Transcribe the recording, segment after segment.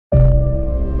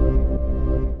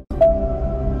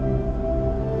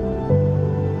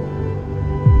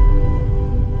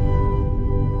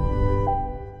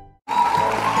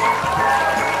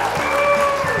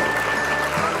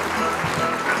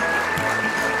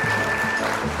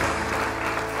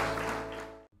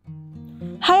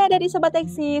dari Sobat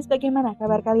Eksis, bagaimana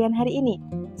kabar kalian hari ini?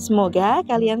 Semoga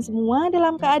kalian semua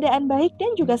dalam keadaan baik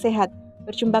dan juga sehat.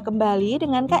 Berjumpa kembali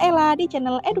dengan Kak Ella di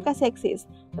channel Edukasi Eksis,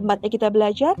 tempatnya kita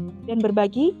belajar dan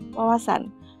berbagi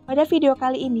wawasan. Pada video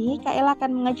kali ini, Kak Ella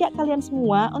akan mengajak kalian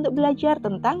semua untuk belajar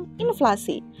tentang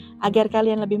inflasi. Agar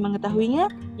kalian lebih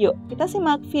mengetahuinya, yuk kita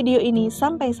simak video ini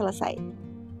sampai selesai.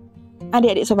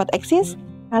 Adik-adik Sobat Eksis,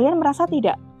 kalian merasa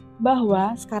tidak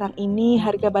bahwa sekarang ini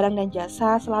harga barang dan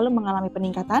jasa selalu mengalami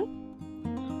peningkatan?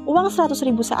 Uang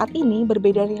 100.000 saat ini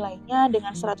berbeda nilainya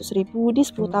dengan 100.000 di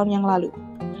 10 tahun yang lalu.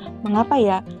 Mengapa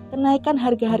ya kenaikan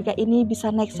harga-harga ini bisa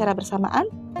naik secara bersamaan?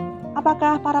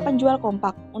 Apakah para penjual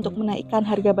kompak untuk menaikkan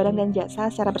harga barang dan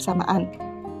jasa secara bersamaan?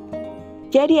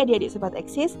 Jadi adik-adik Sobat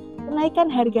Eksis,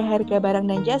 kenaikan harga-harga barang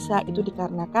dan jasa itu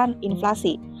dikarenakan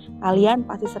inflasi. Kalian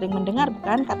pasti sering mendengar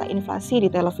bukan kata inflasi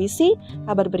di televisi,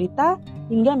 kabar berita,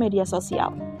 hingga media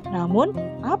sosial. Namun,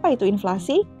 apa itu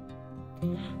inflasi?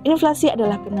 Inflasi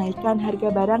adalah kenaikan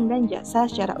harga barang dan jasa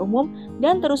secara umum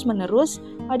dan terus-menerus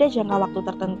pada jangka waktu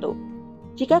tertentu.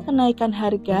 Jika kenaikan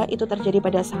harga itu terjadi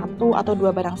pada satu atau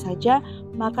dua barang saja,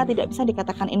 maka tidak bisa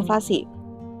dikatakan inflasi.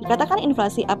 Dikatakan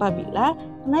inflasi apabila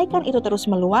kenaikan itu terus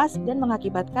meluas dan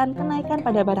mengakibatkan kenaikan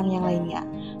pada barang yang lainnya.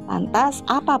 Lantas,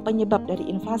 apa penyebab dari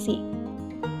inflasi?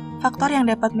 Faktor yang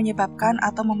dapat menyebabkan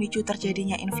atau memicu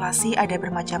terjadinya inflasi ada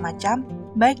bermacam-macam,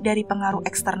 baik dari pengaruh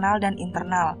eksternal dan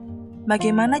internal.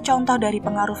 Bagaimana contoh dari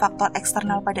pengaruh faktor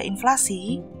eksternal pada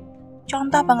inflasi?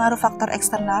 Contoh pengaruh faktor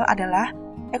eksternal adalah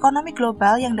ekonomi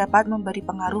global yang dapat memberi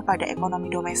pengaruh pada ekonomi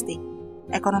domestik.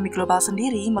 Ekonomi global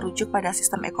sendiri merujuk pada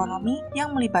sistem ekonomi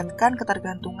yang melibatkan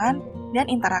ketergantungan dan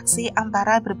interaksi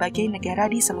antara berbagai negara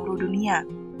di seluruh dunia.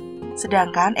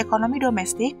 Sedangkan ekonomi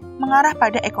domestik mengarah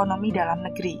pada ekonomi dalam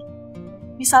negeri.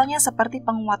 Misalnya seperti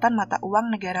penguatan mata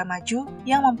uang negara maju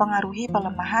yang mempengaruhi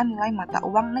pelemahan nilai mata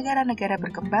uang negara-negara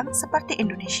berkembang seperti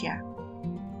Indonesia.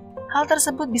 Hal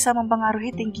tersebut bisa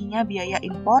mempengaruhi tingginya biaya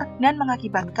impor dan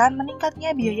mengakibatkan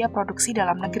meningkatnya biaya produksi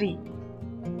dalam negeri.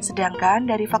 Sedangkan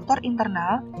dari faktor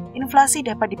internal, inflasi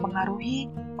dapat dipengaruhi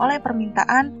oleh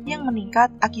permintaan yang meningkat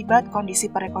akibat kondisi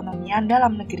perekonomian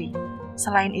dalam negeri.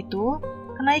 Selain itu,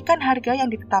 kenaikan harga yang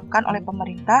ditetapkan oleh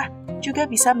pemerintah juga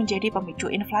bisa menjadi pemicu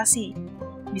inflasi.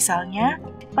 Misalnya,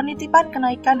 penitipan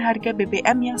kenaikan harga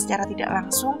BBM yang secara tidak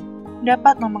langsung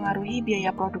dapat mempengaruhi biaya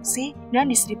produksi dan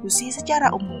distribusi secara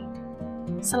umum.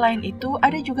 Selain itu,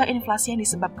 ada juga inflasi yang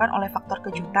disebabkan oleh faktor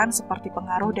kejutan seperti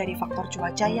pengaruh dari faktor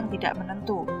cuaca yang tidak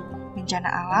menentu, bencana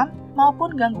alam,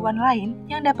 maupun gangguan lain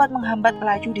yang dapat menghambat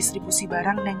laju distribusi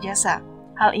barang dan jasa.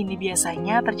 Hal ini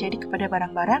biasanya terjadi kepada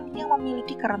barang-barang yang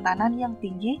memiliki kerentanan yang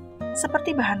tinggi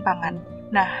seperti bahan pangan.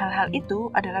 Nah, hal-hal itu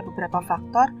adalah beberapa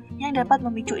faktor yang dapat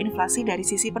memicu inflasi dari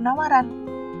sisi penawaran.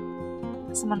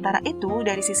 Sementara itu,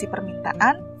 dari sisi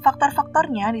permintaan,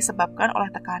 faktor-faktornya disebabkan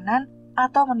oleh tekanan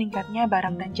atau meningkatnya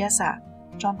barang dan jasa.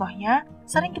 Contohnya,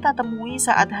 sering kita temui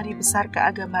saat hari besar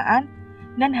keagamaan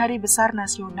dan hari besar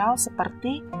nasional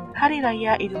seperti Hari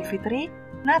Raya Idul Fitri,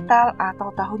 Natal,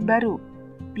 atau Tahun Baru.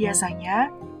 Biasanya,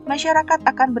 masyarakat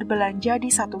akan berbelanja di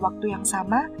satu waktu yang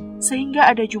sama sehingga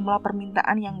ada jumlah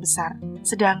permintaan yang besar.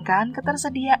 Sedangkan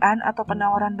ketersediaan atau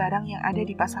penawaran barang yang ada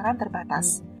di pasaran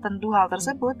terbatas. Tentu hal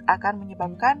tersebut akan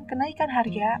menyebabkan kenaikan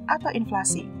harga atau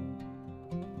inflasi.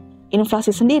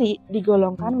 Inflasi sendiri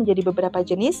digolongkan menjadi beberapa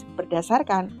jenis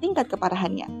berdasarkan tingkat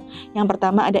keparahannya. Yang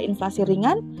pertama ada inflasi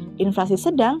ringan, inflasi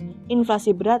sedang,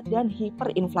 inflasi berat, dan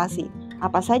hiperinflasi.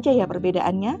 Apa saja ya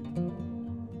perbedaannya?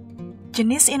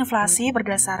 Jenis inflasi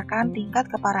berdasarkan tingkat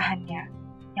keparahannya.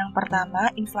 Yang pertama,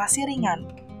 inflasi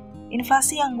ringan.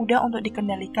 Inflasi yang mudah untuk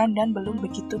dikendalikan dan belum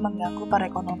begitu mengganggu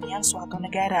perekonomian suatu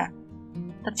negara.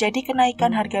 Terjadi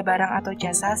kenaikan harga barang atau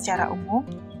jasa secara umum,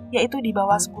 yaitu di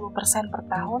bawah 10% per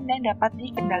tahun dan dapat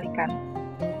dikendalikan.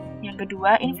 Yang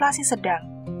kedua, inflasi sedang.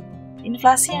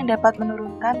 Inflasi yang dapat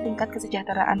menurunkan tingkat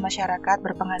kesejahteraan masyarakat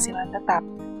berpenghasilan tetap,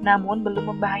 namun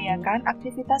belum membahayakan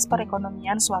aktivitas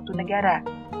perekonomian suatu negara.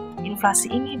 Inflasi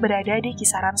ini berada di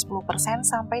kisaran 10%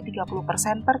 sampai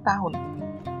 30% per tahun.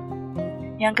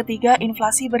 Yang ketiga,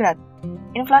 inflasi berat.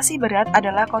 Inflasi berat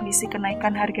adalah kondisi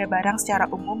kenaikan harga barang secara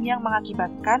umum yang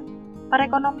mengakibatkan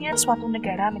perekonomian suatu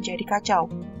negara menjadi kacau.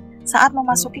 Saat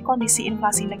memasuki kondisi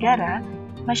inflasi negara,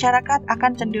 masyarakat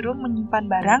akan cenderung menyimpan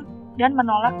barang dan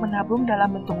menolak menabung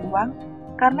dalam bentuk uang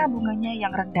karena bunganya yang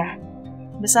rendah.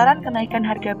 Besaran kenaikan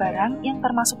harga barang yang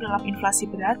termasuk dalam inflasi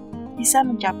berat bisa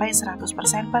mencapai 100%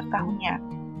 per tahunnya.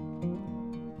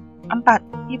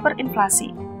 4. Hiperinflasi.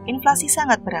 Inflasi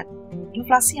sangat berat.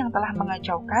 Inflasi yang telah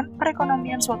mengacaukan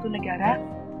perekonomian suatu negara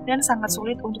dan sangat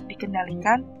sulit untuk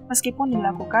dikendalikan meskipun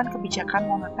dilakukan kebijakan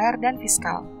moneter dan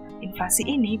fiskal. Inflasi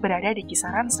ini berada di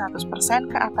kisaran 100%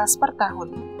 ke atas per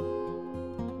tahun.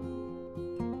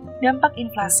 Dampak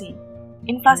inflasi.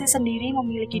 Inflasi sendiri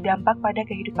memiliki dampak pada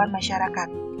kehidupan masyarakat.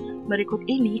 Berikut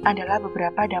ini adalah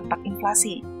beberapa dampak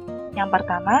inflasi. Yang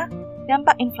pertama,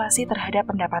 dampak inflasi terhadap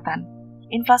pendapatan.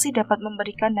 Inflasi dapat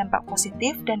memberikan dampak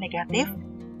positif dan negatif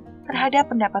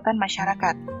terhadap pendapatan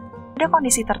masyarakat. Pada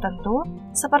kondisi tertentu,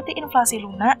 seperti inflasi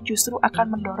lunak justru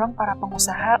akan mendorong para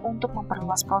pengusaha untuk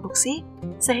memperluas produksi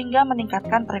sehingga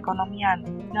meningkatkan perekonomian.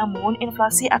 Namun,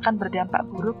 inflasi akan berdampak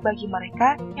buruk bagi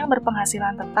mereka yang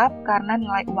berpenghasilan tetap karena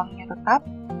nilai uangnya tetap,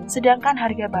 sedangkan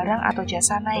harga barang atau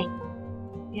jasa naik.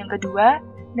 Yang kedua,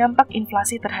 dampak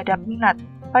inflasi terhadap minat.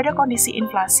 Pada kondisi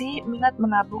inflasi, minat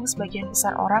menabung sebagian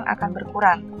besar orang akan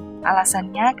berkurang.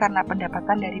 Alasannya karena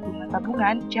pendapatan dari bunga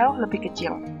tabungan jauh lebih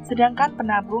kecil, sedangkan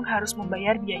penabung harus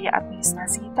membayar biaya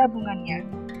administrasi tabungannya.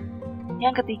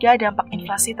 Yang ketiga, dampak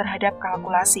inflasi terhadap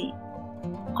kalkulasi.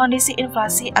 Kondisi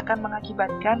inflasi akan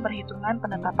mengakibatkan perhitungan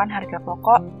penetapan harga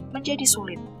pokok menjadi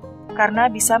sulit, karena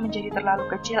bisa menjadi terlalu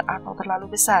kecil atau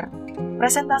terlalu besar.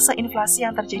 Persentase inflasi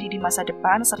yang terjadi di masa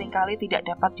depan seringkali tidak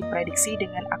dapat diprediksi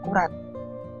dengan akurat.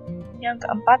 Yang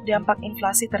keempat, dampak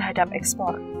inflasi terhadap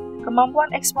ekspor. Kemampuan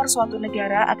ekspor suatu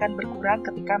negara akan berkurang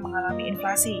ketika mengalami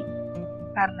inflasi,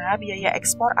 karena biaya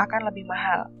ekspor akan lebih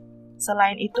mahal.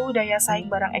 Selain itu, daya saing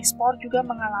barang ekspor juga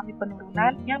mengalami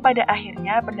penurunan yang pada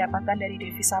akhirnya pendapatan dari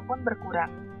devisa pun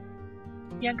berkurang.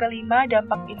 Yang kelima,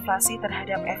 dampak inflasi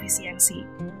terhadap efisiensi.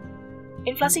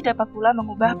 Inflasi dapat pula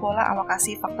mengubah pola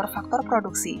alokasi faktor-faktor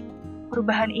produksi.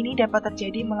 Perubahan ini dapat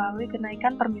terjadi melalui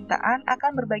kenaikan permintaan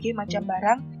akan berbagai macam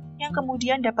barang yang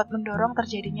kemudian dapat mendorong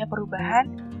terjadinya perubahan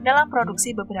dalam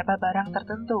produksi beberapa barang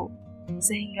tertentu,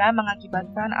 sehingga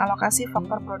mengakibatkan alokasi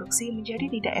faktor produksi menjadi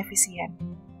tidak efisien.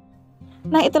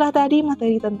 Nah, itulah tadi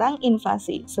materi tentang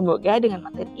inflasi. Semoga dengan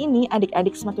materi ini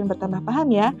adik-adik semakin bertambah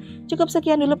paham ya. Cukup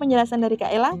sekian dulu penjelasan dari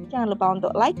Kak Ella. Jangan lupa untuk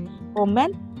like,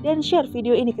 komen, dan share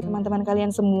video ini ke teman-teman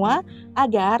kalian semua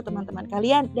agar teman-teman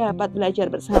kalian dapat belajar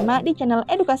bersama di channel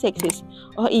Edukasi Eksis.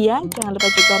 Oh iya, jangan lupa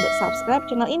juga untuk subscribe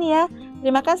channel ini ya.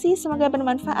 Terima kasih, semoga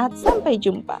bermanfaat. Sampai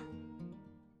jumpa.